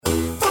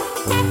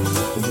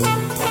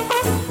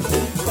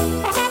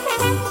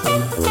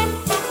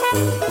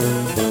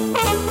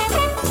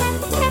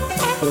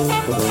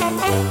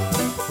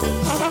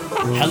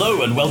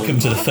welcome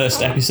to the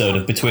first episode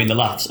of Between the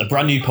Laughs, a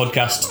brand new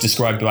podcast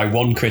described by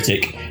one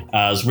critic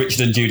as Richard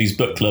and Judy's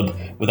book club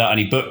without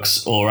any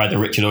books or either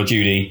Richard or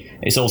Judy.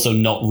 It's also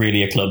not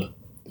really a club.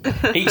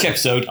 Each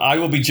episode, I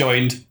will be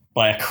joined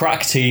by a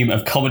crack team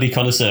of comedy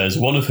connoisseurs,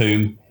 one of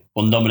whom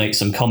will nominate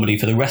some comedy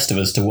for the rest of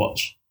us to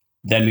watch.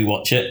 Then we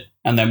watch it,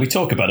 and then we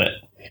talk about it.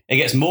 It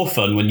gets more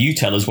fun when you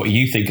tell us what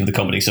you think of the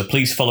comedy, so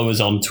please follow us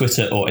on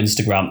Twitter or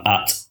Instagram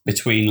at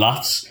Between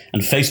Laughs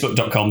and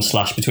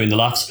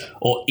facebook.com/betweenthelaughs,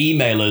 or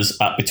email us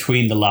at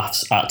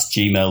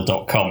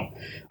betweenthelaughs@gmail.com.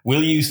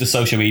 We'll use the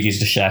social medias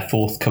to share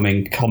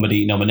forthcoming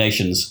comedy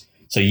nominations,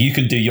 so you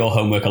can do your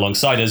homework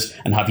alongside us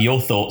and have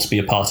your thoughts be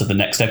a part of the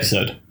next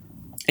episode.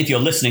 If you're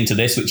listening to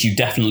this, which you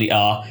definitely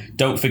are,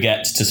 don't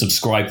forget to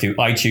subscribe through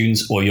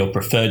iTunes or your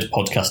preferred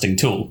podcasting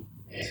tool.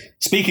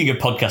 Speaking of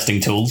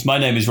podcasting tools, my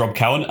name is Rob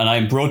Cowan and I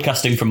am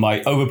broadcasting from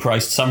my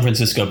overpriced San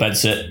Francisco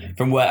bedsit,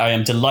 from where I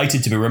am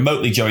delighted to be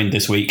remotely joined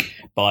this week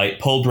by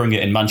Paul Brunger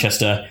in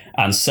Manchester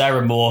and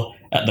Sarah Moore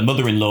at the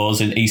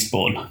Mother-in-Law's in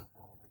Eastbourne.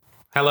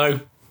 Hello.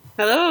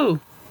 Hello.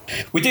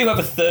 We do have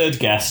a third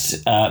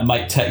guest,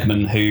 Mike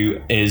Techman, who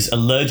is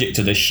allergic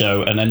to this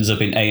show and ends up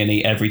in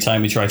A&E every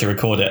time we try to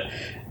record it.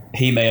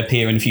 He may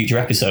appear in future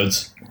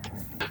episodes.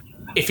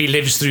 If he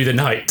lives through the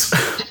night.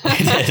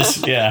 It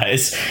is, yeah.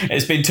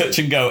 It's been touch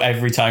and go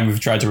every time we've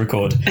tried to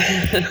record.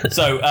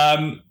 So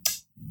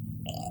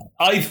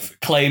I've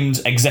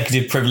claimed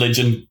executive privilege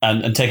and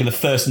taken the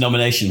first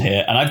nomination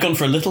here, and I've gone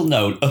for a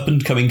little-known,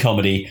 up-and-coming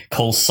comedy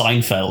called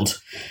Seinfeld.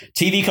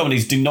 TV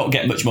comedies do not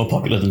get much more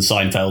popular than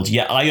Seinfeld,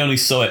 yet I only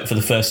saw it for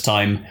the first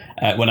time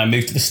when I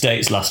moved to the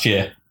States last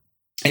year.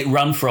 It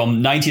ran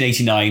from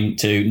 1989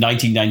 to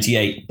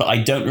 1998, but I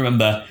don't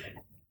remember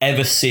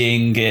ever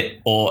seeing it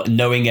or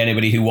knowing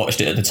anybody who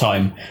watched it at the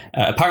time.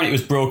 Apparently it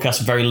was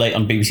broadcast very late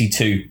on BBC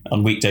Two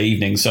on weekday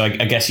evenings, so I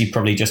guess you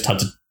probably just had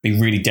to be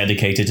really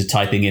dedicated to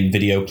typing in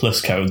Video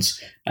Plus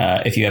codes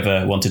if you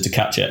ever wanted to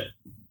catch it.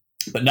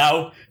 But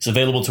now it's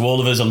available to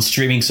all of us on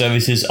streaming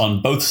services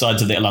on both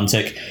sides of the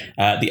Atlantic.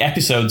 The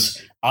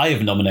episodes I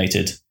have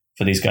nominated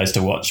for these guys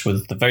to watch were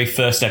the very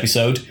first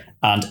episode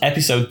and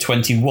episode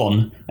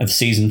 21 of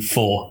season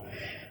 4.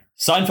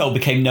 Seinfeld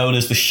became known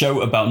as the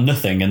show about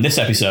nothing, and this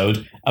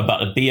episode,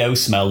 about a BO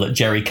smell that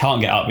Jerry can't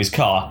get out of his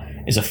car,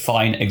 is a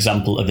fine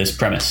example of this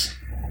premise.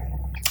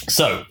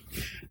 So,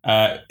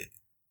 what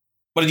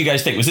did you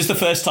guys think? Was this the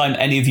first time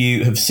any of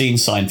you have seen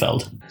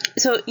Seinfeld?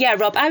 So, yeah,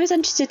 Rob, I was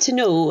interested to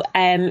know,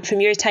 from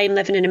your time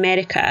living in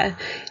America,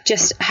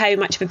 just how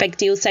much of a big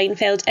deal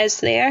Seinfeld is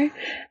there.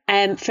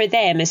 For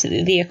them, is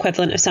it the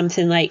equivalent of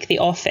something like The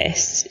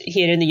Office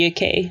here in the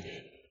UK?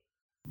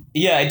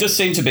 Yeah, it does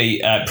seem to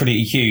be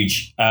pretty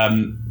huge.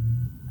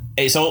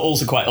 It's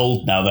also quite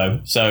old now, though.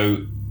 So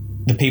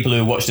the people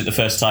who watched it the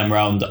first time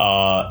round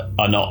are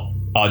not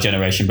our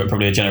generation, but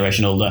probably a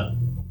generation older.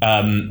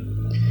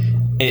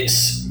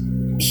 It's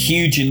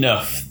huge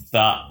enough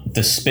that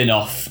the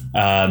spin-off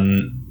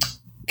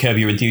Curb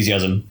Your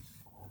Enthusiasm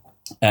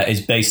is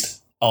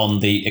based on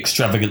the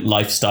extravagant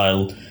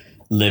lifestyle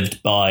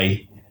lived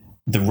by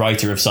the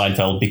writer of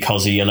Seinfeld,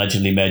 because he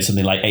allegedly made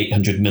something like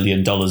 $800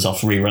 million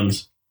off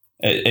reruns.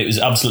 It was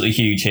absolutely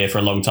huge here for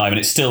a long time, and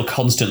it's still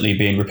constantly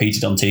being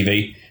repeated on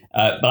TV.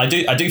 But I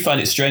do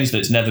find it strange that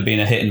it's never been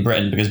a hit in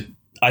Britain, because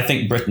I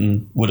think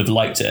Britain would have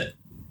liked it.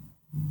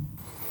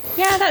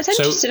 Yeah, that's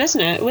interesting,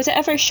 isn't it? Was it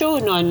ever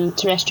shown on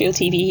terrestrial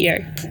TV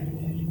here?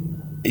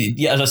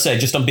 Yeah, as I said,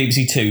 just on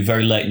BBC Two,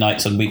 very late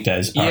nights on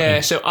weekdays. Apparently.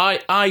 Yeah, so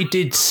I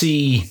did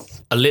see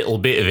a little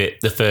bit of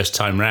it the first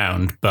time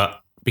round,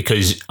 but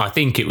because I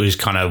think it was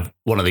kind of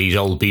one of these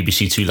old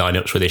BBC Two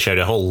lineups where they showed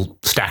a whole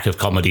stack of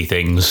comedy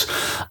things.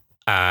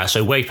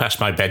 So way past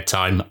my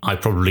bedtime, I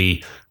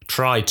probably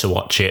tried to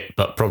watch it,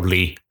 but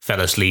probably fell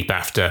asleep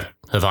after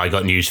Have I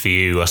Got News for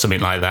You or something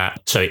like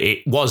that. So it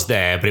was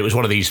there, but it was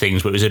one of these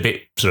things where it was a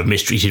bit sort of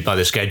mistreated by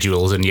the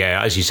schedules. And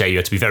yeah, as you say, you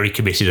had to be very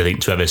committed, I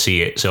think, to ever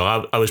see it. So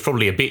I was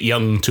probably a bit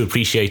young to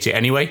appreciate it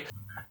anyway.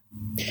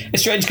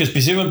 It's strange because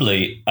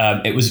presumably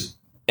it was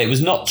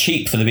not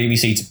cheap for the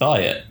BBC to buy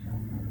it.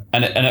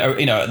 And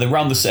you know,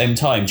 around the same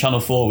time,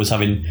 Channel 4 was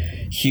having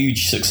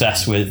huge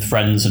success with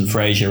Friends and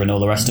Frasier and all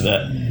the rest of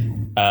it.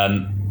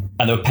 And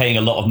they were paying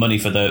a lot of money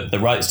for the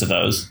rights to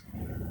those.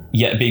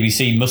 Yet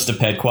BBC must have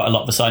paid quite a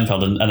lot for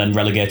Seinfeld and then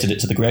relegated it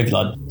to the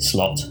graveyard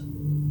slot.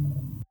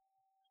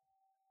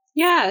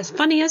 Yeah, it's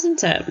funny,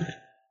 isn't it?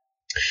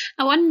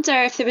 I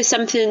wonder if there was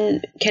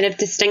something kind of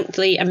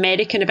distinctly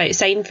American about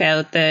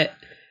Seinfeld that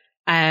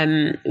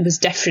was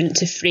different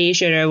to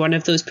Frasier or one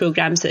of those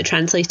programmes that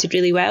translated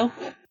really well.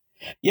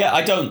 Yeah,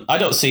 I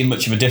don't see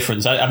much of a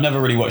difference. I've never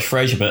really watched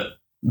Frasier, but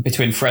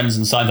between Friends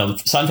and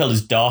Seinfeld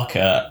is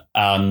darker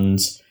and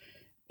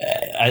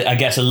I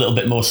guess a little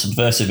bit more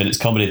subversive in its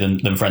comedy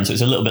than Friends, so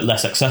it's a little bit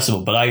less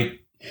accessible. But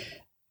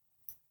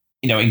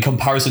in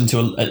comparison to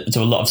a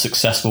lot of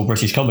successful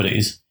British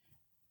comedies,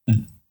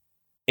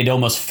 it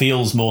almost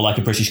feels more like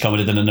a British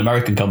comedy than an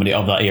American comedy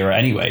of that era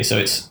anyway. So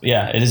it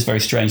is very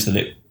strange that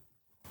it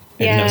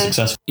was never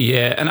successful.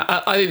 Yeah, and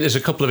I think there's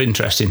a couple of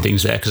interesting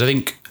things there, because I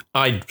think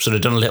I'd sort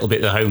of done a little bit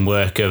of the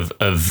homework of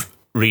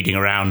reading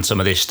around some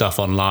of this stuff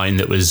online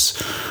that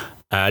was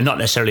not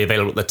necessarily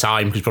available at the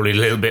time, because probably a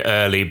little bit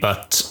early,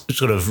 but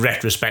sort of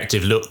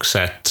retrospective looks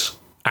at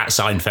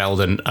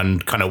Seinfeld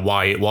and kind of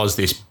why it was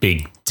this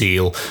big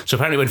deal. So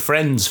apparently when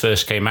Friends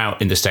first came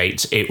out in the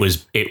States, it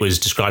was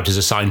described as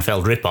a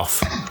Seinfeld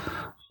ripoff.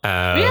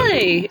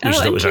 Really? Which I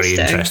thought was very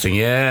interesting.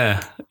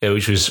 Yeah,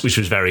 which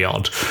was very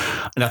odd.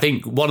 And I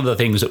think one of the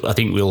things that I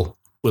think we'll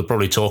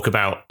probably talk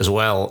about as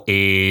well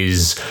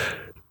is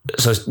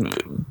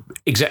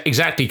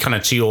exactly kind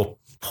of to your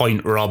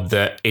point, Rob,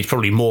 that it's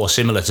probably more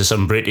similar to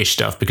some British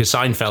stuff, because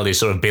Seinfeld is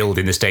sort of billed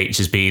in the States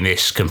as being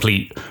this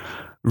complete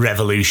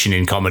revolution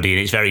in comedy, and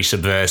it's very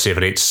subversive,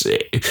 and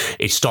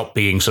it stopped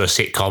being sort of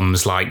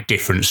sitcoms like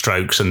Different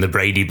Strokes and the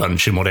Brady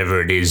Bunch and whatever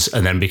it is,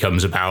 and then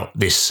becomes about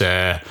this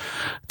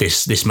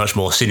much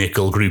more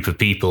cynical group of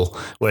people.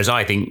 Whereas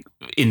I think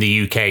in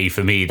the UK,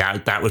 for me,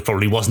 that was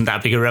probably wasn't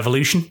that big a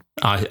revolution.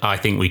 I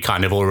think we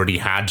kind of already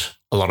had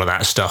a lot of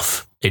that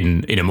stuff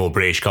in a more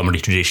British comedy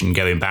tradition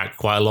going back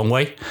quite a long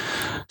way.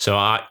 So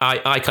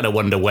I kind of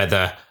wonder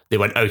whether they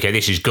went, okay,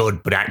 this is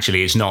good, but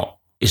actually it's not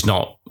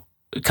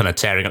kind of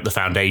tearing up the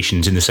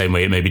foundations in the same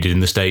way it maybe did in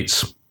the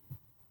States.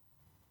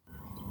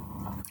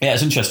 Yeah,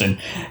 it's interesting.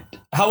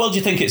 How well do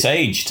you think it's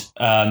aged?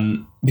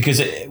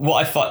 Because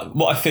what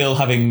I feel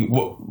having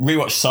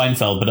rewatched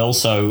Seinfeld, but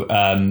also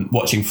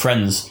watching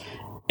Friends,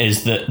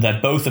 is that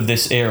they're both of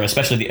this era,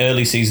 especially the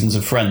early seasons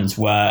of Friends,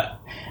 where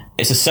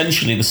it's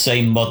essentially the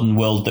same modern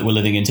world that we're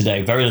living in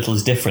today. Very little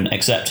is different,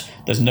 except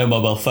there's no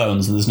mobile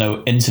phones and there's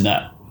no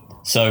internet.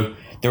 So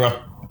there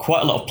are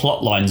quite a lot of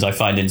plot lines I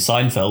find in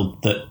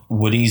Seinfeld that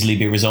would easily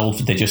be resolved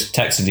if they just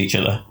texted each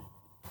other.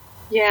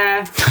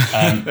 Yeah.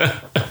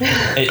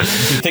 Do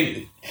you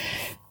think?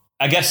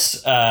 I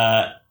guess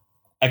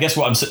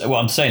what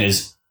I'm saying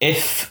is,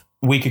 if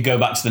we could go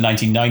back to the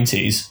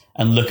 1990s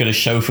and look at a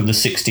show from the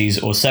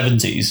 60s or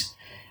 70s,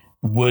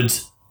 would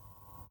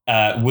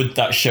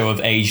that show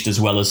have aged as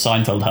well as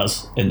Seinfeld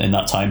has in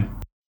that time?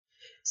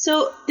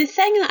 So the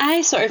thing that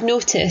I sort of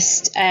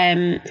noticed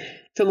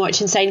from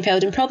watching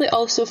Seinfeld, and probably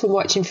also from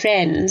watching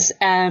Friends,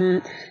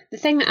 the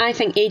thing that I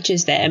think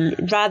ages them,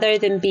 rather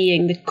than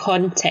being the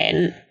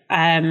content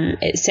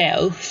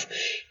itself,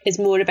 is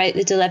more about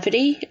the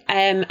delivery.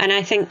 And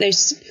I think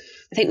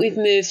we've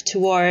moved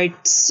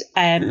towards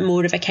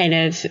more of a kind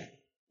of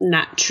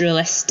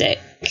naturalistic,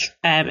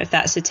 if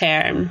that's a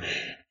term,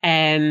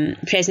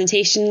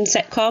 presentation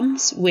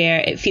sitcoms, where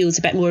it feels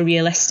a bit more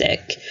realistic.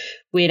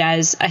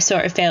 Whereas I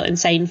sort of felt in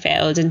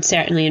Seinfeld, and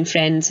certainly in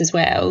Friends as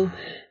well,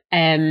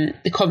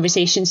 the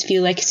conversations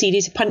feel like a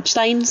series of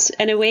punchlines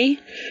in a way,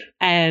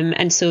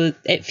 and so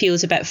it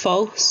feels a bit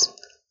false.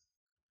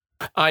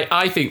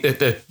 I think that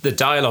the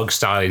dialogue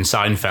style in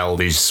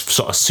Seinfeld is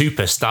sort of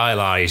super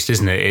stylized,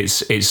 isn't it?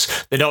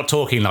 It's they're not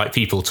talking like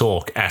people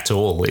talk at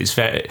all. It's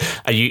very,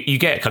 you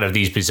get kind of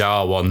these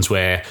bizarre ones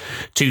where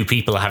two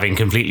people are having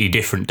completely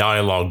different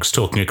dialogues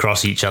talking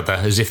across each other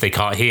as if they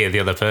can't hear the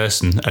other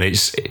person, and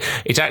it's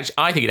actually,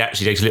 I think it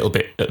actually takes a little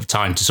bit of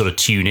time to sort of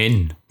tune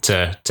in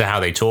to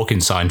how they talk in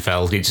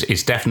Seinfeld.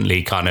 It's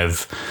definitely kind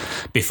of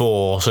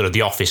before sort of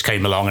The Office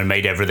came along and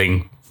made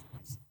everything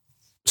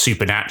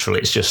supernatural.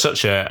 It's just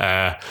such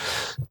a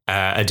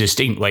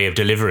distinct way of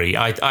delivery.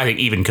 I think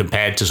even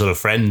compared to sort of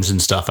Friends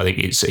and stuff, I think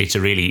it's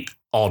a really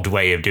odd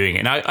way of doing it.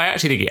 And I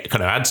actually think it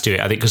kind of adds to it.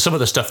 I think because some of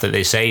the stuff that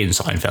they say in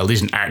Seinfeld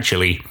isn't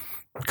actually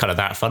kind of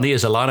that funny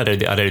as a line. I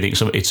don't think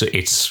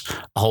it's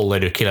a whole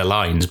load of killer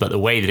lines, but the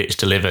way that it's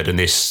delivered and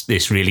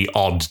this really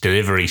odd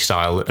delivery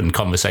style and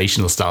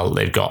conversational style that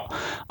they've got,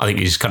 I think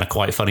is kind of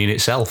quite funny in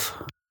itself.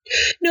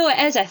 No, it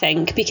is, I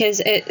think,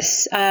 because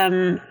it's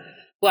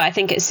well, I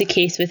think it's the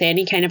case with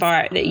any kind of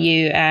art that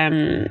you,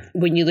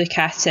 when you look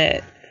at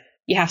it,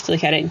 you have to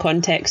look at it in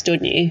context,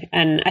 don't you?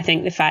 And I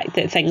think the fact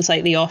that things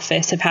like The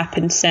Office have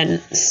happened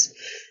since,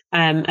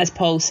 as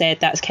Paul said,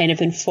 that's kind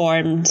of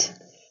informed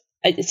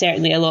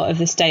certainly a lot of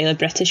the style of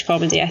British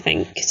comedy, I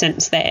think,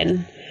 since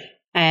then.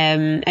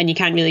 And you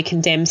can't really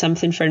condemn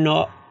something for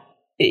not,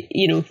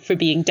 for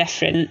being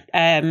different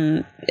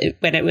when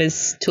it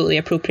was totally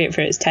appropriate for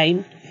its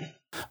time.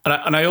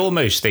 And I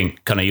almost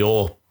think kind of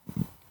your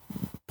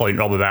point,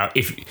 Rob, about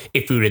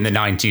if we were in the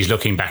 90s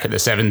looking back at the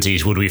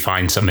 70s, would we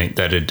find something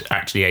that had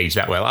actually aged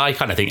that well? I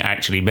kind of think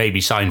actually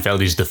maybe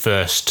Seinfeld is the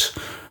first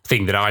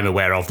thing that I'm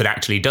aware of that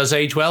actually does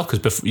age well,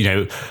 because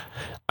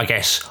I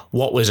guess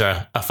what was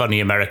a funny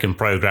American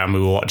program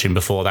we were watching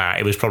before that?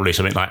 It was probably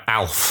something like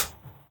Alf,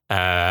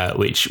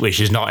 which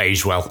has not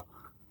aged well.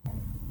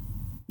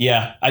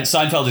 Yeah,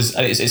 Seinfeld is,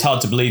 it's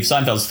hard to believe.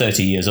 Seinfeld's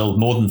 30 years old,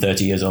 more than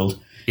 30 years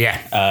old. Yeah.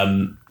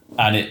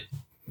 And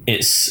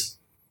it's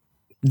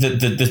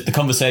the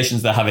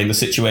conversations they're having, the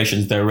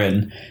situations they're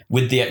in,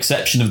 with the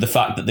exception of the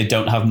fact that they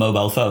don't have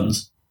mobile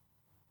phones.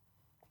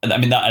 And I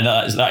mean,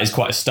 that is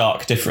quite a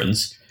stark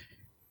difference.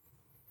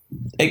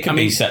 It can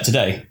be set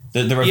today.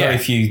 There are very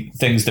few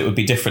things that would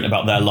be different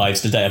about their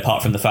lives today,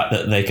 apart from the fact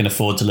that they can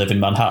afford to live in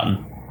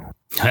Manhattan.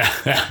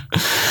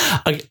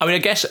 I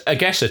mean, I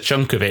guess a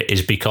chunk of it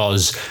is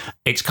because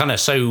it's kind of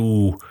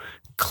so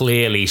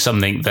clearly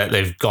something that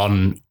they've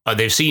gone.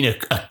 They've seen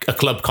a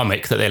club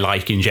comic that they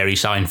like in Jerry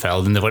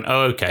Seinfeld, and they've went,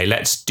 "Oh, okay,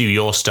 let's do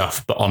your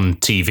stuff, but on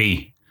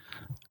TV."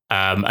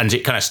 And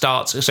it kind of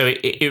starts. So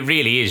it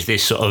really is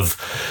this sort of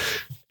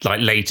like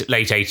late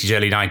 80s,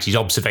 early 90s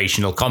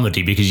observational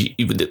comedy, because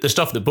the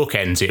stuff that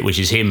bookends it, which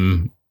is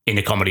him in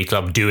a comedy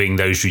club doing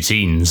those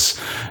routines,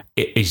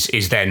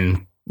 is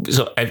then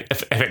sort of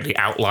effectively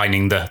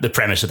outlining the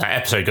premise of that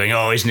episode, going,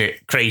 "Oh, isn't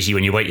it crazy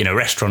when you wait in a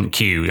restaurant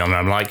queue?" And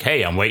I'm like,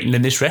 "Hey, I'm waiting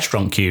in this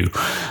restaurant queue."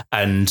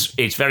 And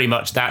it's very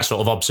much that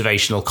sort of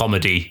observational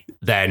comedy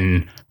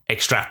then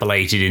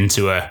extrapolated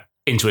into a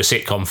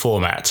sitcom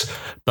format.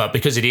 But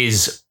because it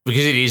is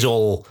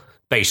all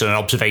based on an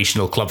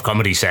observational club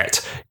comedy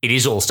set, it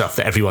is all stuff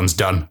that everyone's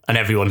done, and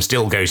everyone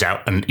still goes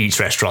out and eats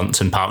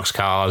restaurants and parks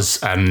cars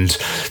and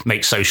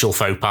makes social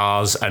faux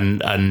pas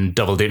and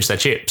double dips their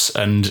chips.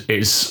 And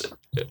it's,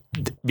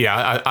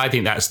 yeah, I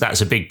think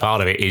that's a big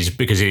part of it, is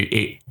because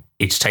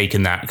it's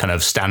taken that kind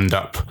of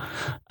stand-up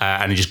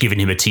and just given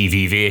him a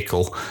TV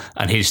vehicle,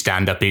 and his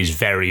stand-up is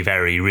very,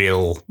 very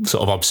real,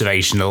 sort of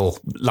observational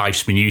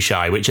life's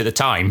minutiae, which at the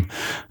time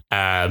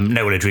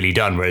no one had really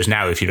done. Whereas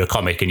now, if you're a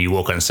comic and you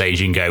walk on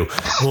stage and go,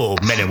 "Oh,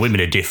 men and women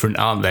are different,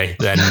 aren't they?"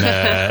 Then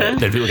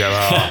people go,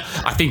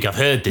 "Oh, I think I've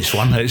heard this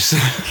one."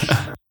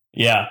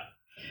 Yeah.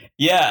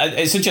 Yeah,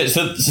 it's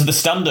interesting. So the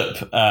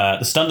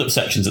stand-up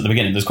sections at the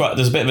beginning, there's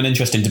a bit of an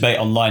interesting debate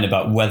online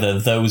about whether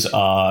those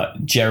are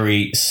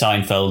Jerry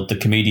Seinfeld, the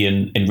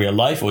comedian in real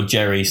life, or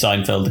Jerry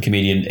Seinfeld, the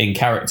comedian in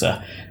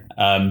character.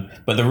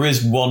 But there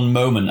is one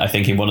moment, I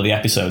think, in one of the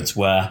episodes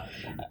where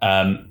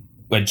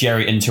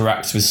Jerry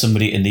interacts with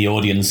somebody in the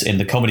audience in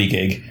the comedy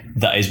gig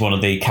that is one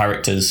of the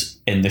characters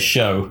in the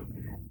show,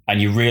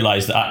 and you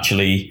realise that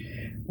actually,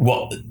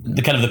 what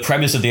the kind of the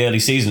premise of the early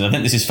season, I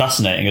think this is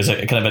fascinating as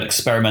a kind of an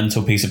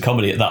experimental piece of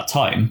comedy at that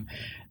time,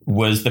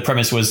 was the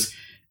premise was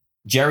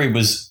Jerry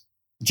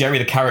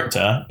the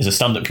character is a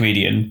stand-up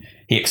comedian.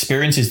 He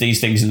experiences these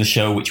things in the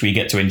show which we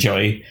get to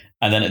enjoy,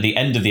 and then at the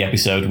end of the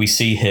episode we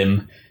see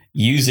him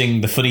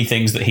using the funny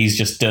things that he's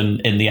just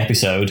done in the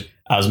episode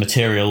as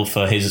material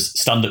for his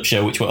stand-up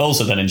show, which we're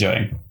also then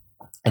enjoying.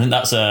 I think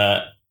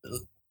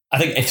I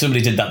think if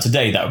somebody did that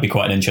today, that would be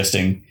quite an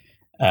interesting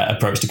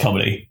approach to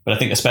comedy. But I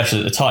think especially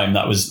at the time,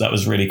 that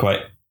was really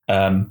quite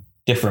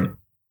different.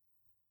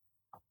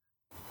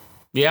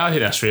 Yeah, I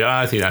think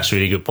that's a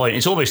really good point.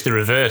 It's almost the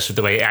reverse of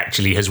the way it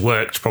actually has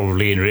worked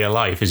probably in real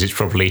life. Is it's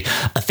probably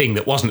a thing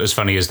that wasn't as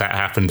funny as that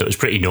happened, that was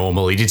pretty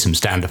normal. He did some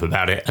stand-up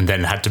about it and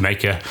then had to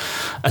make a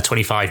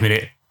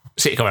 25-minute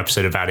sitcom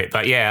episode about it.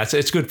 But yeah, it's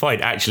a good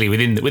point. Actually,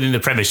 within the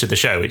premise of the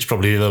show, it's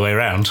probably the other way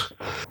around.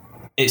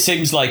 It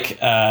seems like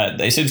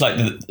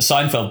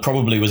Seinfeld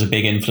probably was a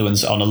big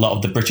influence on a lot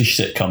of the British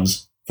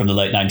sitcoms from the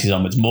late 90s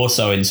onwards, more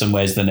so in some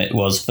ways than it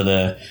was for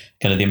the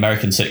kind of the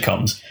American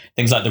sitcoms.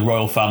 Things like The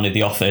Royal Family,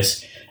 The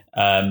Office,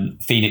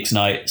 Phoenix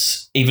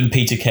Nights, even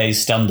Peter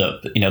Kay's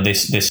stand-up. You know,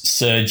 this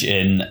surge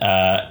in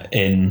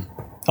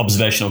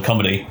observational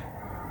comedy.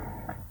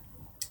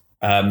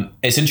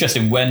 It's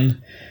interesting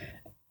when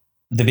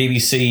the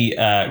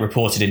BBC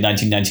reported in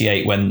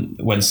 1998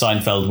 when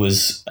Seinfeld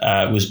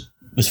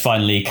was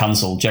finally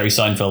cancelled. Jerry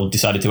Seinfeld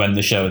decided to end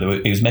the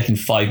show. He was making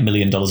 $5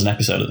 million an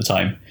episode at the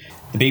time.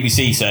 The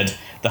BBC said,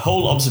 "The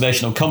whole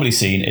observational comedy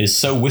scene is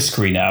so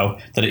whiskery now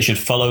that it should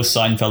follow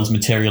Seinfeld's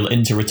material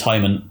into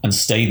retirement and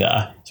stay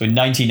there." So in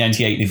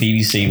 1998,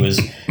 the BBC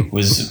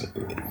was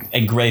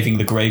engraving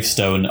the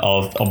gravestone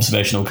of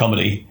observational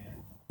comedy,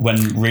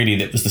 when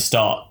really it was the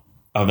start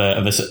of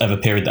a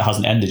period that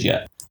hasn't ended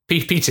yet.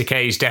 Peter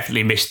Kay's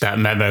definitely missed that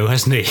memo,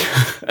 hasn't he?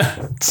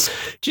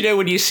 Do you know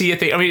when you see a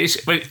thing? I mean,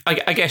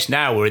 I guess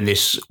now we're in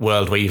this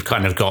world where you've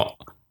kind of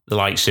got the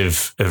likes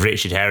of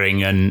Richard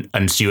Herring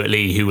and Stuart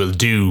Lee, who will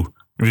do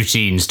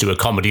routines to a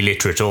comedy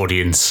literate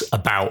audience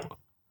about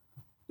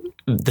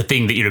the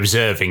thing that you're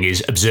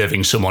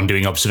observing someone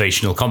doing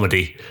observational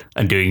comedy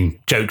and doing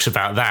jokes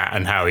about that,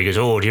 and how he goes,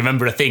 "Oh, do you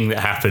remember a thing that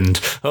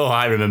happened? Oh,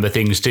 I remember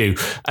things too."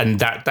 And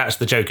that's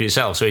the joke in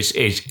itself. So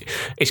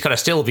it's kind of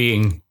still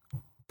being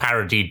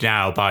parodied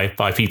now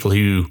by people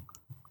who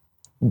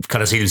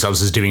kind of see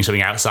themselves as doing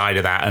something outside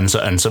of that and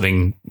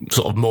something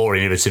sort of more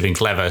innovative and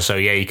clever. So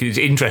yeah, it's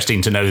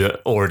interesting to know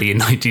that already in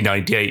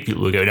 1998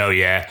 people were going, "Oh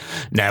yeah,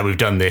 now we've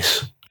done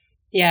this."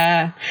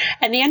 Yeah.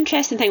 And the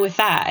interesting thing with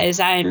that is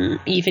I'm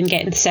even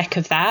getting sick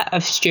of that,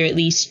 of Stuart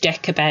Lee's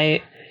stick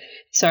about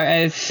sort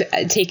of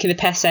taking the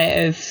piss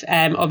out of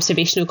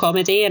observational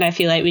comedy. And I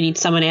feel like we need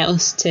someone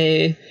else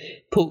to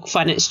poke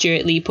fun at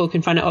Stuart Lee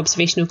poking fun at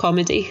observational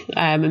comedy.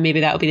 And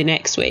maybe that'll be the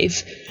next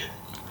wave.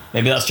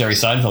 Maybe that's Jerry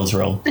Seinfeld's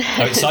role.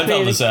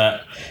 Seinfeld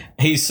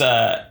is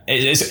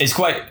it's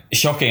quite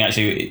shocking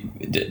actually.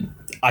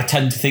 You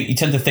tend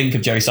to think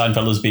of Jerry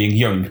Seinfeld as being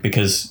young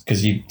because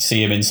you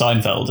see him in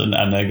Seinfeld, and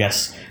I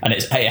guess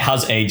it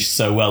has aged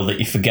so well that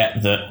you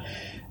forget that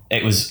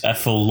it was a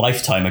full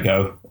lifetime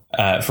ago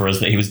for us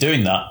that he was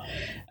doing that.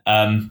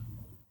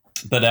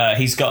 But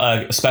he's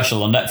got a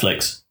special on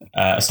Netflix,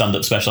 a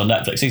stand-up special on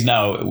Netflix. He's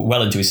now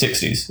well into his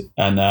 60s,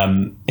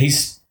 and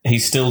he's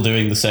still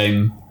doing the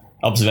same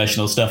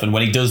observational stuff. And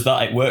when he does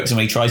that, it works. And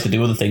when he tries to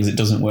do other things, it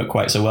doesn't work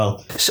quite so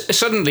well.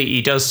 Suddenly,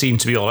 he does seem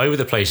to be all over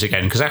the place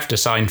again, because after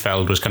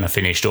Seinfeld was kind of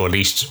finished, or at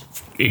least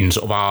in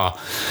sort of our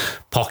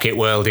pocket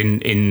world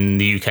in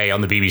the UK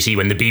on the BBC,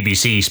 when the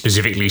BBC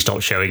specifically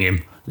stopped showing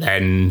him,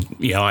 then,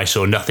 I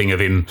saw nothing of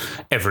him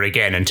ever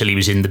again until he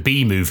was in the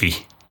Bee Movie,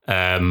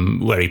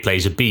 where he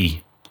plays a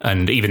bee.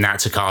 And even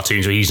that's a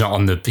cartoon, so he's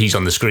on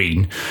the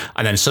screen.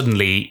 And then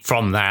suddenly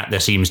from that,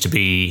 there seems to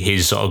be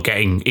his sort of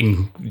getting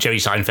in Jerry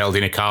Seinfeld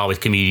in a car with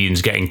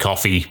comedians, getting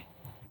coffee,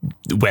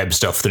 web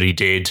stuff that he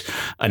did.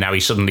 And now he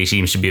suddenly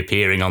seems to be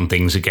appearing on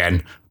things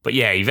again. But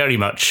yeah, he very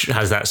much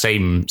has that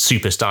same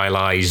super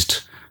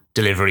stylized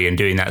delivery and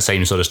doing that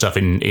same sort of stuff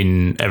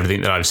in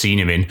everything that I've seen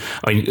him in.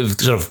 I mean,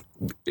 sort of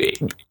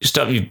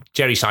stuff.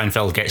 Jerry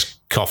Seinfeld gets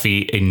coffee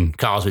in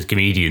cars with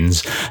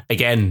comedians.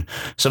 Again,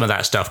 some of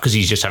that stuff, because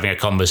he's just having a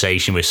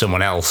conversation with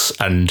someone else,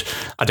 and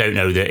I don't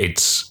know that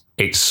it's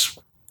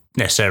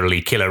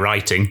necessarily killer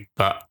writing,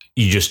 but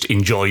you just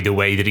enjoy the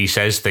way that he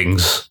says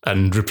things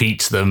and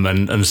repeats them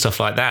and stuff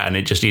like that, and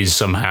it just does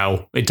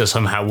somehow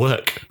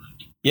work.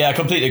 Yeah, I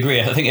completely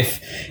agree. I think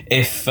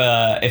if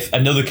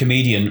another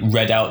comedian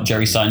read out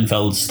Jerry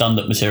Seinfeld's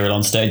stand-up material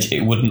on stage,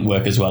 it wouldn't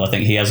work as well. I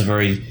think he has a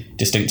very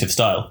distinctive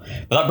style.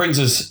 But that brings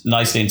us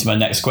nicely into my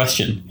next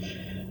question.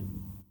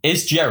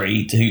 Is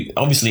Jerry, who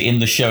obviously in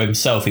the show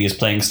himself he is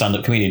playing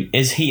stand-up comedian,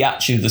 is he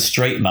actually the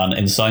straight man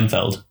in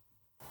Seinfeld?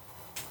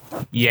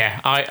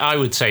 Yeah, I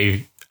would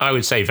say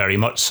very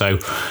much so.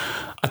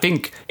 I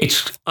think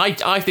it's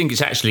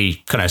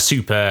actually kind of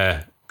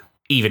super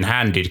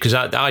even-handed, because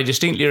I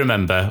distinctly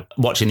remember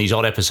watching these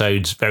odd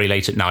episodes very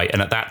late at night,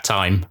 and at that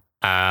time,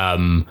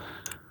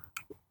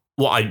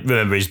 what I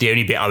remember is the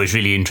only bit I was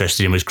really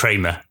interested in was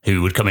Kramer,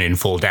 who would come in and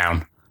fall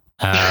down.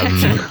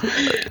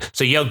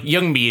 So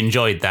young me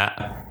enjoyed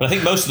that. But I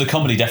think most of the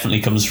comedy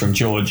definitely comes from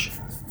George.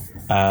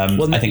 I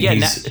think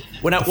he's the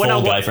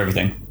fall guy for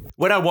everything.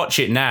 When I watch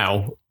it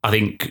now, I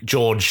think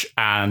George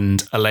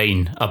and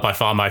Elaine are by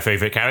far my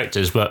favourite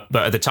characters. But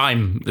at the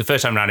time, the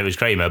first time around, it was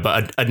Kramer.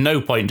 But at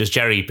no point does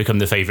Jerry become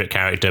the favourite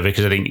character,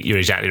 because I think you're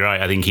exactly right.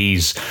 I think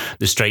he's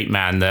the straight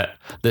man that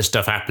this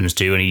stuff happens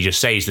to, and he just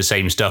says the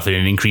same stuff in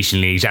an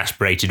increasingly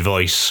exasperated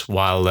voice,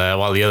 while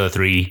the other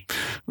three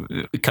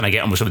kind of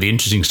get on with some of the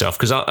interesting stuff.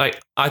 Because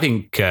I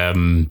think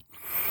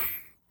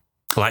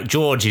like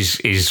George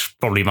is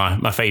probably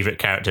my favourite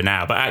character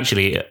now, but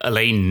actually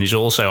Elaine is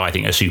also, I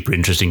think, a super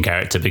interesting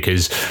character,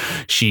 because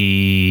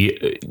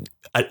she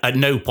at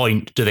no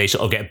point do they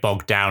sort of get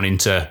bogged down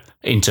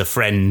into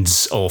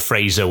Friends or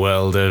Frasier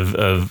world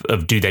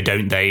of do they,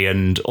 don't they,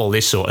 and all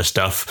this sort of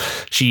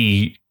stuff.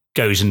 She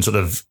goes and sort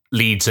of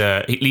leads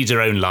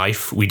her own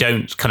life. We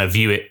don't kind of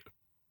view it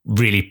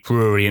really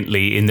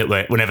pruriently in that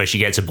whenever she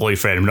gets a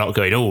boyfriend, we're not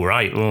going,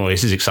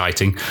 this is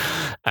exciting,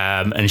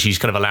 and she's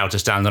kind of allowed to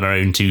stand on her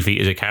own 2 feet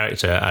as a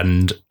character,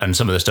 and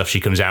some of the stuff she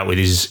comes out with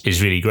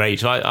is really great.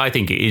 So I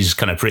think it is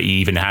kind of pretty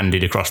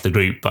even-handed across the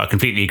group, but I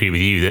completely agree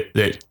with you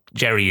that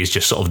Jerry is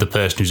just sort of the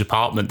person whose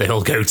apartment they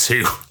all go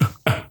to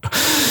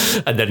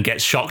and then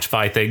gets shocked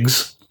by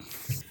things.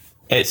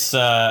 It's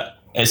I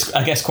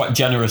guess quite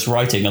generous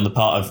writing on the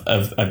part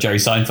of Jerry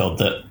Seinfeld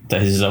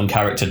that his own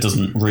character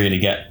doesn't really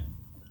get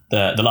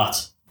the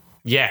lot.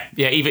 Yeah,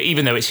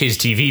 even though it's his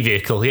TV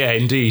vehicle, yeah,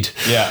 indeed.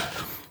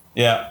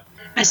 Yeah.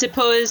 I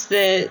suppose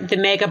the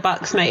mega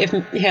bucks might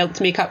have helped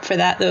make up for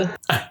that, though.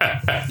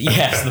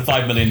 Yes, the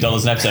 $5 million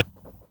an episode.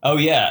 Oh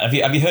yeah,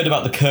 have you heard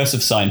about the curse of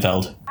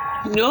Seinfeld?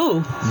 No.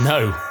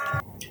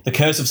 The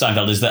curse of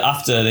Seinfeld is that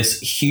after this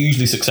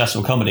hugely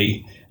successful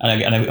comedy,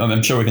 and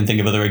I'm sure we can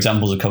think of other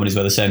examples of comedies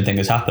where the same thing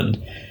has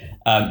happened,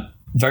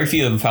 very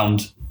few of them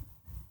found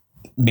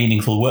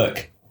meaningful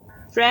work.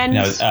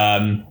 Friends.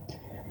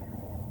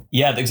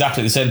 Yeah,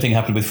 exactly. The same thing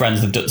happened with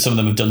Friends. Some of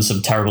them have done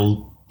some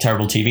terrible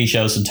TV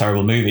shows, some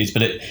terrible movies.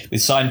 But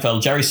with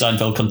Seinfeld, Jerry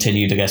Seinfeld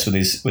continued, I guess, with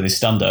his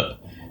stand-up.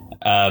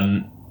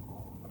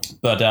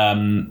 But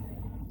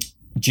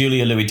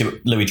Julia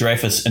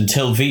Louis-Dreyfus,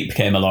 until Veep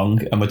came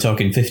along, and we're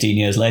talking 15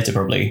 years later,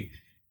 probably.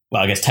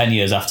 Well, I guess 10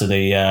 years after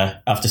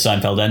after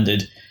Seinfeld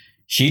ended,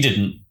 she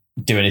didn't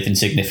do anything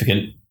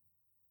significant.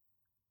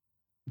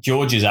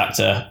 George's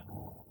actor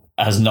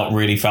has not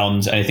really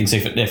found anything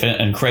significant,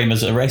 and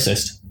Kramer's a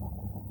racist.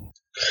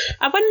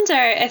 I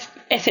wonder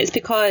if it's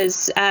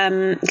because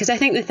I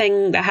think the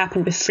thing that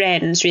happened with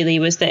Friends really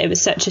was that it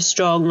was such a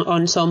strong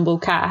ensemble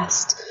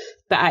cast,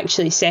 but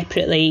actually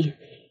separately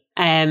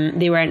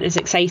they weren't as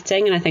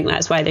exciting, and I think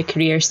that's why their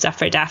careers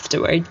suffered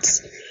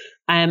afterwards.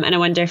 And I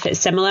wonder if it's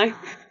similar.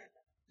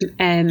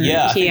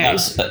 I think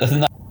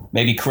that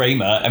maybe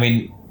Kramer. I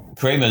mean,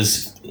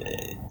 Kramer's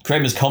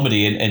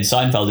comedy in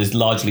Seinfeld is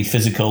largely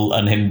physical,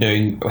 and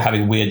him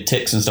having weird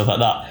tics and stuff like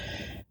that.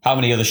 How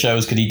many other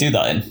shows could he do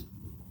that in?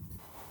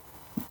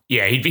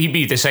 Yeah, he'd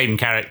be the same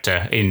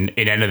character in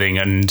anything,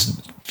 and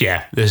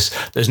yeah, there's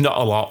not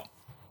a lot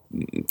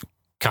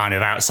kind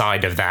of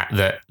outside of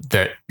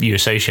that you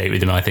associate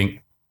with him. I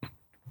think.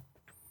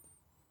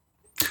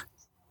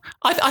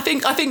 I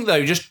think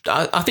though,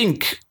 I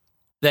think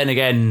then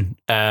again,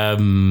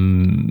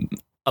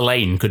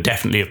 Elaine could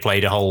definitely have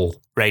played a whole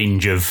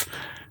range of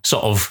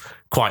sort of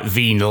quite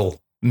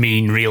venal,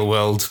 mean, real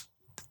world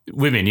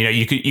women. You know,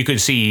 you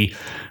could see,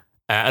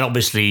 and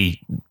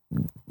obviously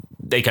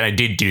they kind of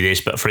did do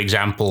this, but for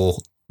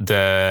example,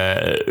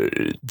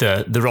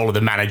 the role of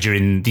the manager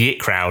in the It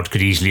Crowd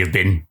could easily have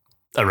been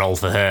a role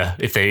for her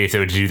if they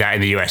were to do that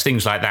in the US.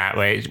 Things like that,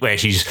 where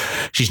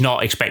she's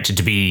not expected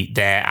to be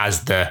there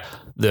as the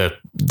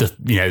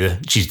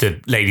she's the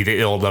lady that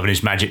they all love and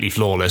is magically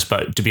flawless,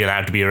 but to be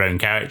allowed to be her own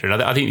character.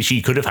 And I think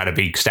she could have had a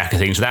big stack of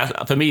things. So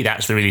that, for me,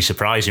 that's the really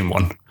surprising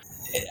one.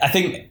 I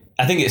think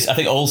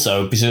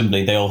also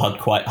presumably they all had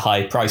quite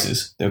high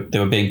prices. They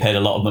were being paid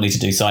a lot of money to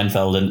do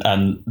Seinfeld,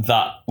 and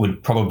that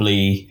would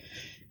probably,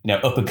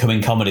 up and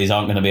coming comedies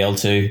aren't going to be able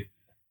to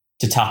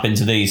tap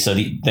into these, so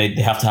they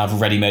have to have a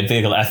ready-made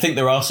vehicle. I think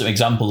there are some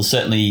examples.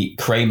 Certainly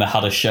Kramer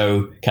had a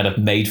show kind of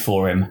made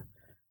for him.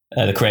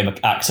 The Kramer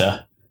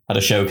actor had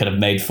a show kind of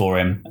made for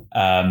him,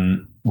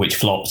 which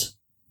flopped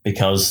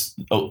because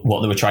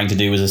what they were trying to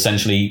do was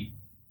essentially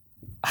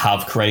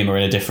have Kramer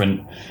with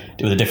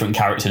a different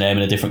character name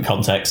in a different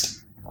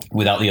context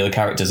without the other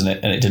characters in it,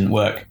 and it didn't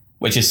work.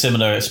 Which is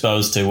similar, I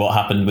suppose, to what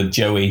happened with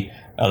Joey,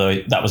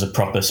 although that was a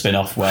proper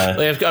spin-off where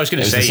I was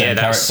going to say,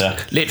 that's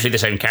character. Literally the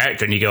same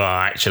character, and you go,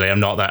 actually,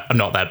 I'm not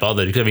that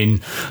bothered. Because, I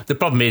mean, the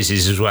problem is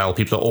as well,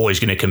 people are always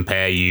going to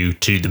compare you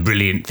to the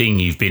brilliant thing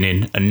you've been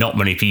in, and not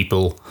many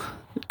people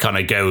kind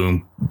of go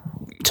and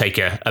take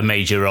a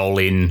major role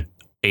in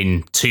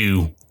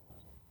two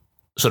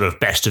sort of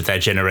best of their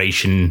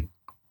generation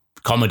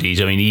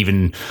comedies. I mean,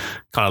 even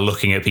kind of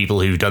looking at people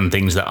who've done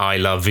things that I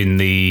love in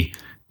the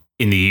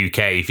UK,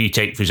 if you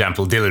take, for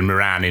example, Dylan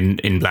Moran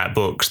in Black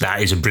Books,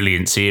 that is a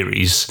brilliant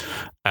series.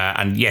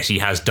 And yes, he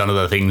has done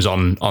other things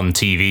on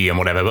TV and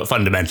whatever, but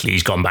fundamentally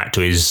he's gone back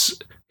to his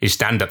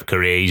stand-up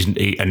career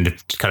and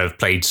kind of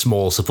played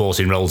small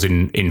supporting roles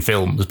in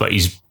films, but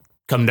he's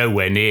come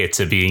nowhere near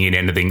to being in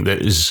anything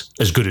that is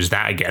as good as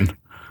that again.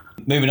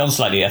 Moving on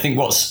slightly, I think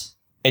what's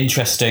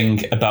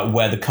interesting about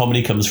where the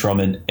comedy comes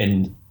from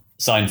in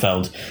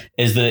Seinfeld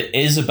is that it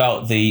is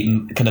about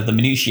the kind of the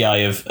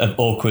minutiae of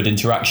awkward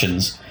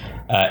interactions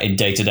in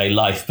day-to-day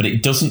life, but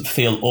it doesn't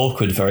feel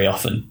awkward very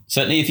often.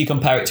 Certainly if you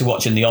compare it to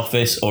watching The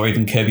Office or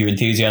even Curb Your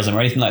Enthusiasm or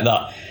anything like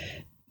that,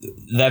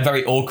 they're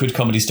very awkward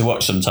comedies to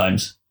watch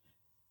sometimes.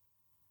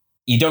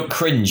 You don't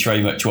cringe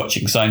very much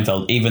watching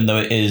Seinfeld, even though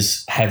it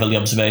is heavily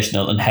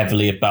observational and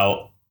heavily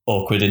about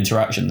awkward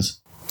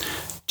interactions.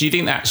 Do you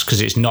think that's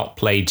because it's not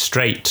played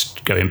straight,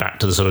 going back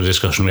to the sort of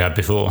discussion we had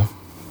before?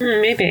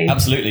 Maybe.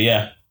 Absolutely,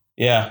 yeah.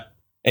 Yeah.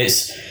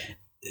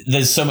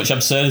 There's so much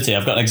absurdity.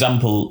 I've got an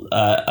example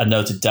I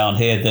noted down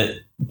here that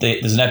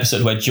there's an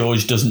episode where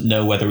George doesn't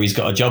know whether he's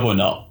got a job or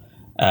not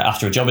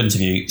after a job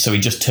interview, so he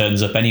just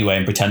turns up anyway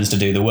and pretends to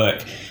do the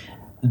work.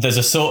 There's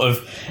a sort of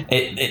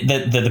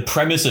the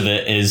premise of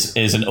it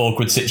is an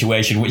awkward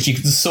situation, which you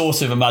can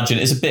sort of imagine.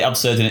 It's a bit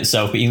absurd in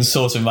itself, but you can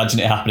sort of imagine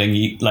it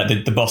happening.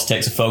 The boss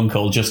takes a phone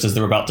call just as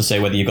they're about to say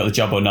whether you've got the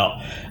job or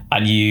not,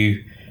 and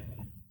you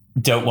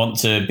don't want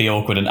to be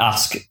awkward and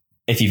ask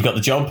if you've got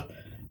the job,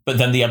 but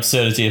then the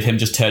absurdity of him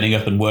just turning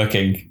up and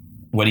working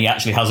when he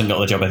actually hasn't got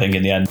the job, I think,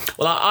 in the end.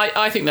 Well,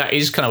 I think that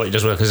is kind of what it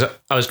does work, because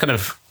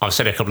I've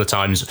said it a couple of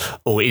times,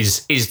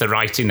 is the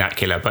writing that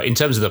killer? But in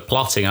terms of the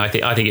plotting, I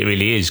think it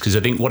really is, because I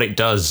think what it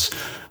does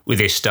with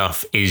this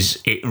stuff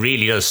is it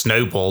really does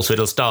snowball. So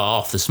it'll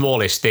start off the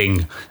smallest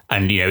thing,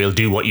 and you'll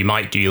do what you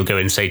might do. You'll go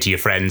and say to your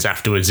friends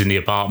afterwards in the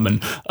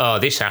apartment, "Oh,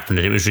 this happened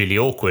and it was really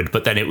awkward."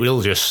 But then it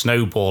will just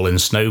snowball,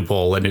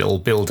 and it'll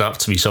build up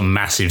to be some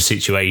massive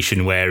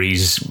situation where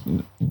he's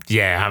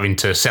having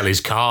to sell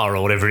his car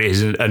or whatever it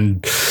is.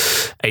 And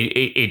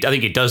I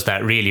think it does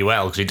that really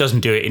well, because it doesn't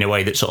do it in a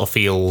way that sort of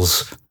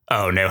feels,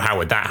 oh no, how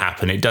would that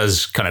happen? It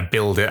does kind of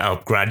build it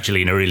up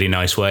gradually in a really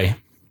nice way.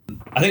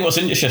 I think what's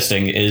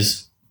interesting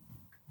is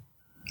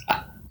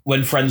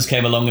when Friends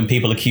came along and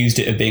people accused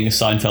it of being a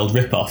Seinfeld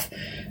ripoff,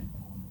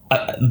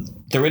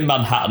 they're in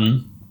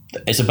Manhattan.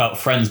 It's about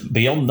Friends.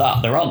 Beyond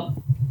that, they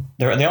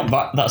aren't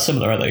that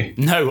similar, are they?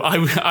 No,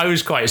 I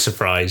was quite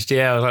surprised.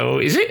 Yeah, I was like, well,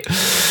 is it?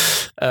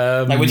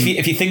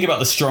 If you think about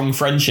the strong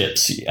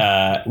friendships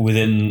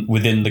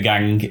within the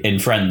gang in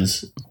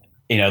Friends,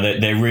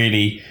 they're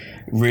really,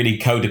 really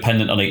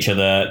codependent on each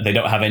other. They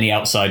don't have any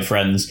outside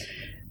friends.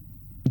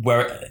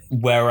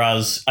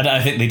 Whereas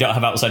I think they don't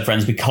have outside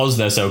friends because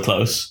they're so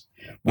close.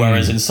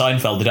 Whereas in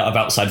Seinfeld, they don't have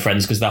outside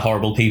friends because they're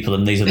horrible people,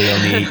 and these are the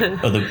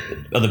only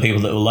other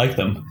people that will like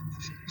them.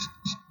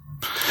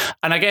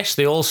 And I guess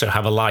they also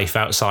have a life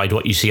outside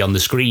what you see on the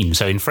screen.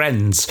 So in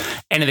Friends,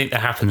 anything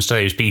that happens to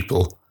those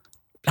people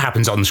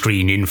happens on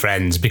screen in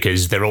Friends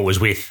because they're always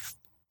with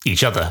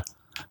each other.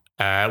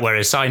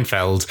 Whereas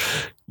Seinfeld,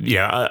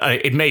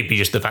 it may be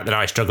just the fact that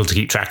I struggle to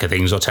keep track of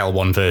things or tell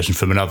one version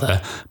from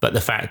another, but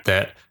the fact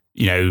that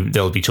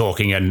they'll be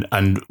talking and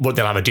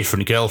they'll have a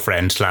different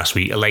girlfriend. Last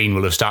week, Elaine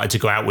will have started to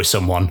go out with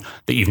someone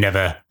that you've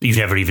never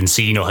even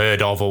seen or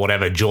heard of or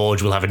whatever.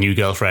 George will have a new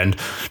girlfriend.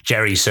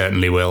 Jerry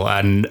certainly will.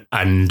 And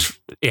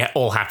it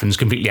all happens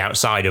completely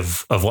outside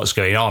of what's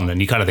going on.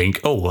 And you kind of think,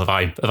 oh, have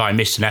I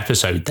missed an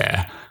episode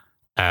there?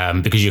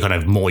 because you're kind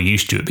of more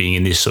used to it being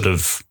in this sort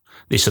of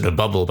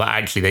bubble. But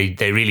actually,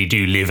 they really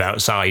do live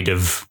outside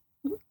of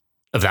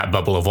that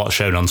bubble of what's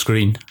shown on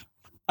screen.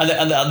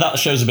 And that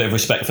shows a bit of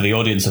respect for the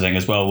audience, I think,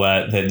 as well,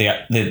 where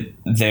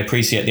they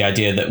appreciate the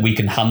idea that we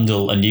can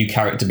handle a new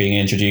character being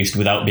introduced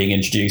without being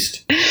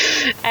introduced.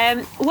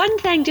 One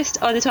thing just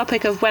on the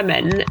topic of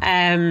women,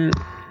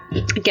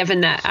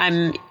 given that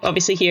I'm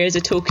obviously here as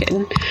a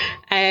token.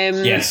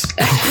 Yes.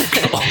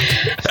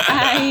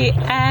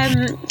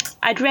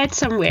 I'd read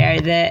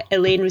somewhere that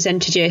Elaine was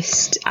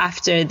introduced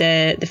after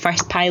the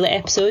first pilot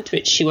episode,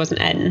 which she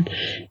wasn't in,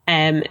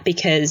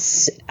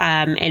 because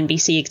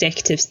NBC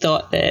executives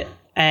thought that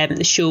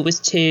the show was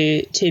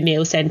too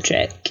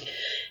male-centric.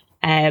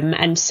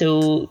 And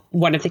so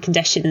one of the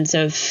conditions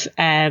of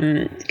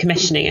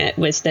commissioning it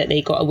was that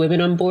they got a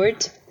woman on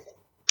board.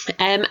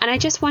 And I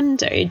just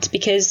wondered,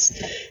 because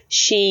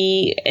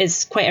she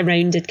is quite a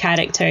rounded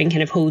character and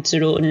kind of holds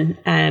her own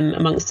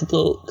amongst the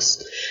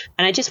blokes.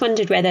 And I just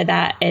wondered whether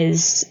that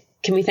is,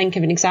 can we think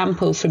of an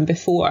example from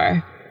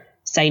before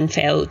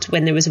Seinfeld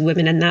when there was a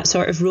woman in that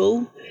sort of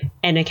role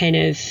in a kind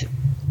of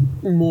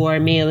more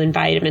male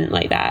environment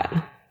like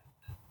that?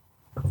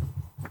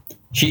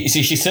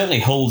 She certainly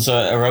holds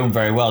her own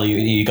very well.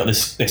 You got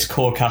this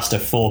core cast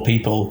of 4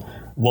 people,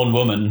 1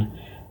 woman,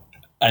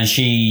 and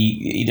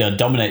she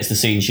dominates the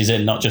scene she's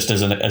in, not just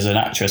as an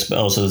actress, but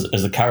also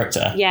as the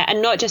character. Yeah,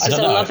 and not just as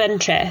a love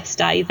interest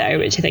either,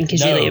 which I think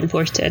is really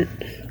important.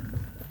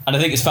 And I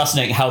think it's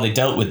fascinating how they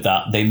dealt with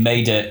that. They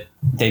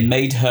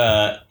made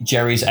her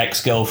Jerry's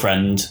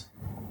ex-girlfriend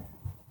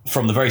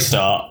from the very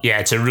start.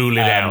 Yeah, to rule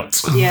it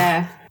out.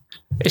 Yeah.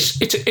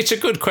 It's a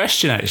good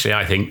question, actually,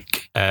 I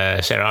think,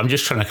 Sarah. I'm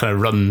just trying to kind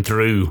of run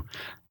through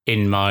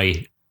in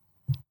my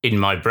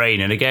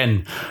brain. And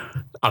again,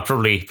 I'm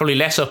probably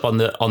less up on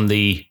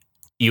the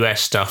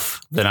US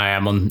stuff than I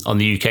am on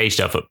the UK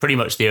stuff, but pretty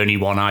much the only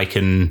one I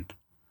can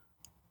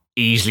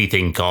easily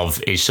think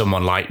of is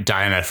someone like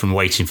Diana from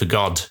Waiting for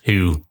God,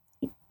 who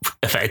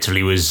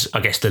effectively was,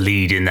 I guess, the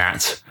lead in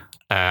that.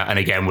 And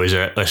again, was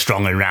a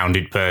strong and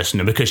rounded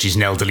person. And because she's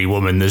an elderly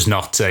woman, there's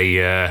not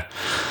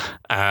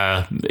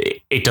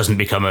it doesn't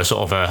become a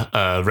sort of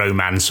a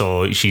romance,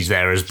 or she's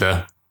there as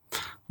the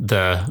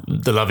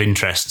love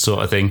interest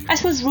sort of thing. I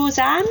suppose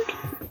Roseanne.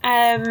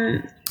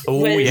 Yeah,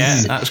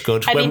 that's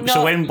good.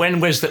 When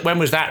was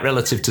that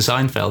relative to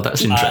Seinfeld?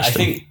 That's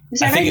interesting.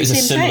 I think it was a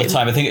similar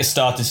time. I think it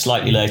started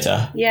slightly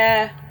later.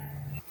 Yeah,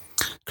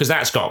 because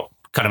that's got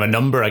kind of a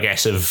number, I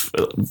guess, of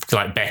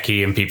like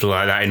Becky and people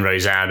like that in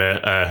Roseanne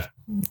are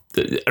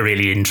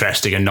really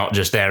interesting and not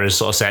just there as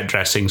sort of set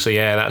dressing. So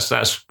yeah, that's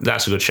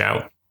a good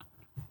shout.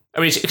 I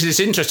mean, because it's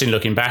interesting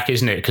looking back,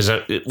 isn't it? Because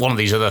one of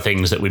these other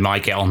things that we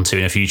might get onto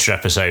in a future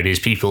episode is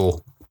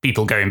people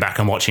going back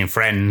and watching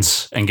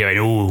Friends and going,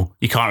 "Oh,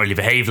 you can't really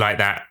behave like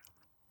that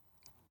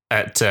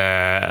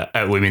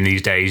at women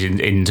these days,"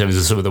 in terms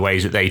of some of the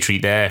ways that they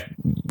treat their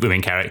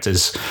women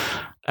characters.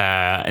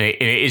 And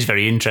it is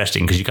very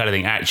interesting because you kind of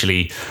think,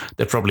 actually,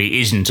 there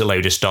probably isn't a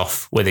load of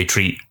stuff where they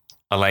treat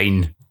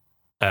Elaine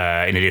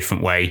in a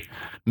different way.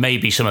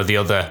 Maybe some of the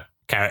other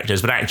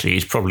characters, but actually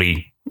it's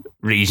probably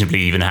reasonably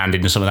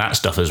even-handed in some of that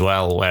stuff as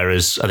well.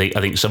 Whereas I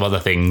think some other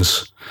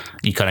things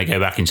you kind of go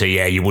back and say,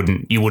 yeah, you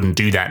wouldn't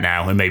do that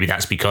now, and maybe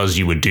that's because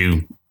you would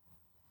do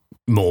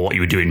more what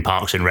you would do in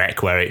Parks and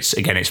Rec, where it's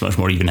much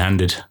more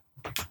even-handed.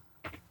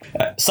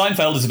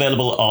 Seinfeld is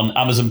available on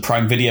Amazon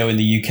Prime Video in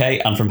the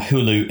UK and from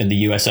Hulu in the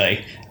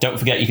USA. Don't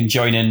forget you can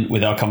join in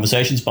with our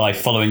conversations by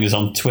following us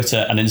on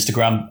Twitter and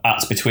Instagram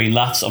at Between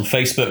Laughs, on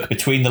Facebook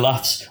Between the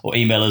Laughs, or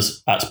email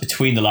us at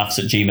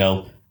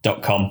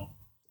betweenthelaughs@gmail.com.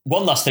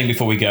 One last thing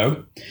before we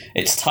go.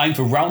 It's time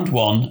for round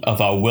 1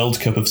 of our World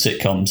Cup of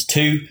sitcoms.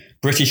 2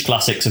 British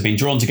classics have been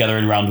drawn together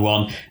in round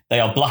 1. They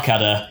are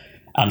Blackadder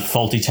and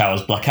Fawlty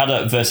Towers.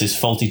 Blackadder versus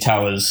Fawlty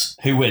Towers.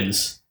 Who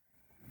wins?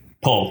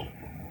 Paul.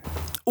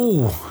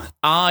 Ooh,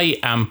 I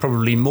am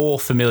probably more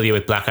familiar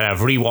with Blackadder. I've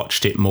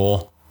rewatched it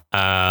more,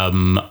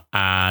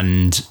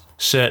 and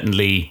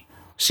certainly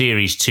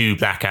Series 2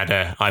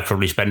 Blackadder, I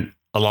probably spent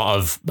a lot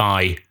of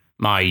my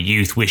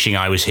youth wishing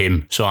I was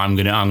him. So I'm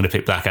gonna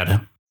pick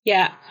Blackadder.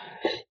 Yeah,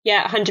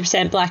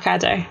 100%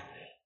 Blackadder.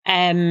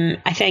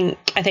 I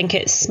think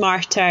it's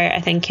smarter. I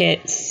think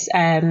it's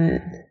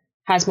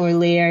has more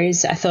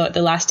layers. I thought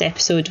the last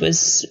episode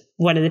was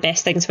one of the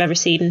best things I've ever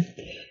seen.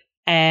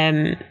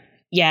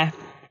 Yeah,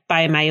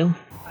 by a mile.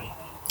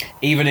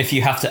 Even if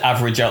you have to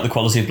average out the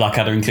quality of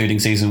Blackadder, including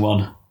season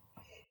 1?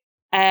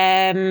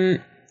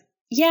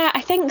 Yeah,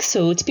 I think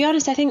so. To be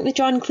honest, I think the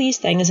John Cleese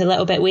thing is a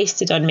little bit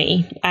wasted on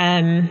me.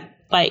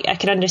 Like, I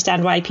can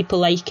understand why people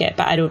like it,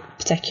 but I don't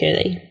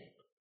particularly.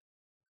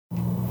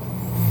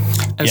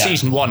 And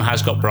season 1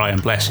 has got Brian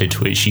Blessed,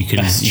 which you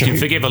can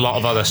forgive a lot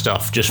of other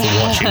stuff just for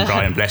watching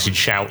Brian Blessed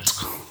shout.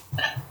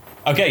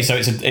 Okay, so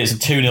it's a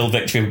 2-0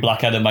 victory for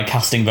Blackadder. My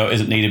casting vote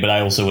isn't needed, but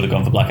I also would have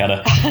gone for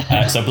Blackadder.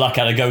 So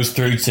Blackadder goes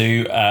through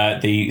to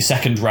the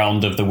second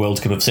round of the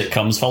World Cup of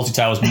sitcoms. Fawlty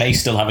Towers may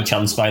still have a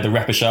chance via the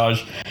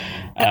repechage.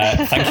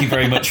 Thank you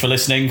very much for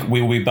listening.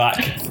 We will be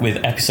back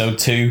with episode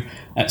 2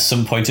 at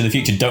some point in the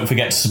future. Don't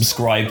forget to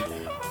subscribe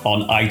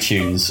on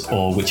iTunes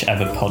or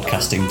whichever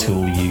podcasting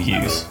tool you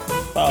use.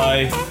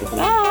 Bye.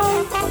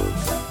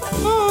 Bye.